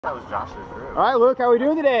That was Josh's group. All right, Luke, how are we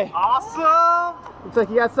doing today? Awesome! Looks like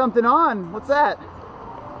you got something on. What's that?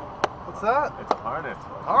 What's that? It's a harness.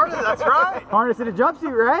 Harness, that's right! Harness and a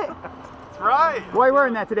jumpsuit, right? That's right! Why are you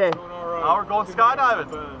wearing that today? We're going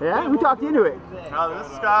skydiving. Yeah? Who talked you into it? This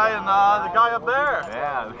guy and the guy up there.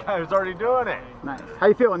 Yeah, the guy who's already doing it. Nice. How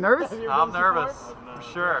you feeling? Nervous? I'm nervous, for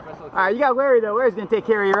sure. All right, you got Larry though. Larry's gonna take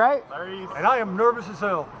care of you, right? And I am nervous as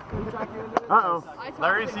hell. Uh-oh.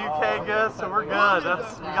 Larry's UK guest, so we're good. We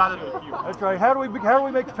got it. That's right. How do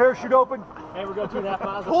we make the parachute open? Hey, we're going 2.5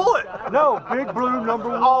 miles. Pull it! No, big blue number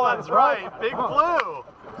 1. Oh, that's right. Big blue.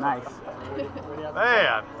 Nice.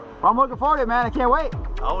 Man. Well, I'm looking forward to it, man. I can't wait.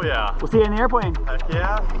 Oh, yeah. We'll see you in the airplane. Heck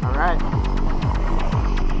yeah. All right.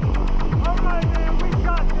 All right, man. We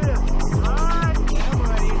got this. All right.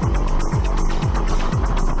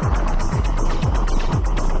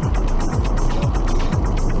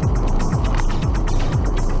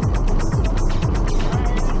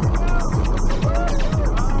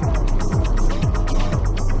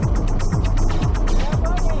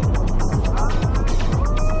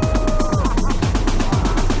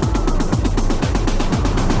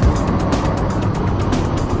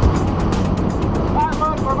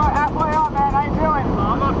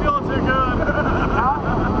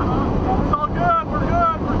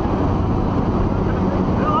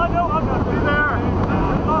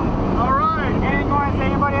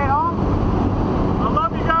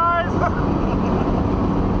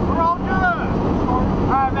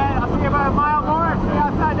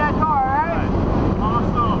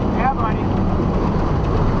 Yeah, buddy.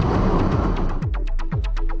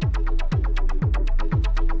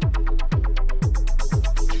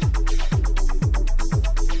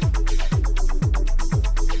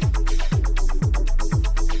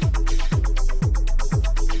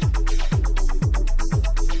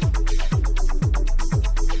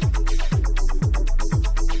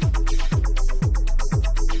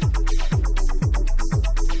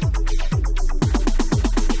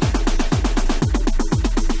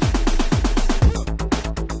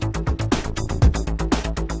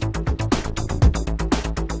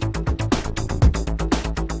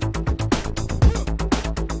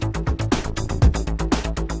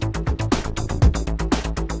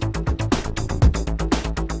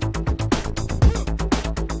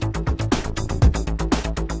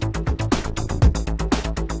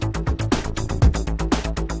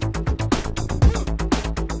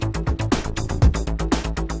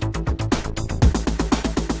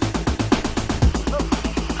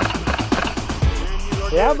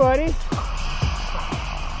 Yeah, buddy.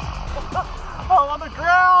 Oh, on the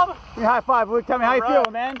ground. Give me a high five, Luke. Tell me how you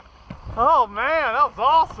feeling, man. Oh, man, that was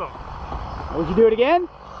awesome. Would you do it again?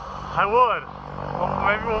 I would. Well,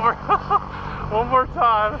 maybe one more, one more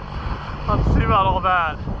time. Let's see about all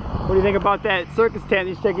that. What do you think about that circus tent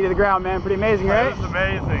that just take you to the ground, man? Pretty amazing, right? That was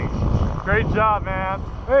amazing. Great job, man.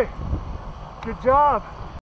 Hey, good job.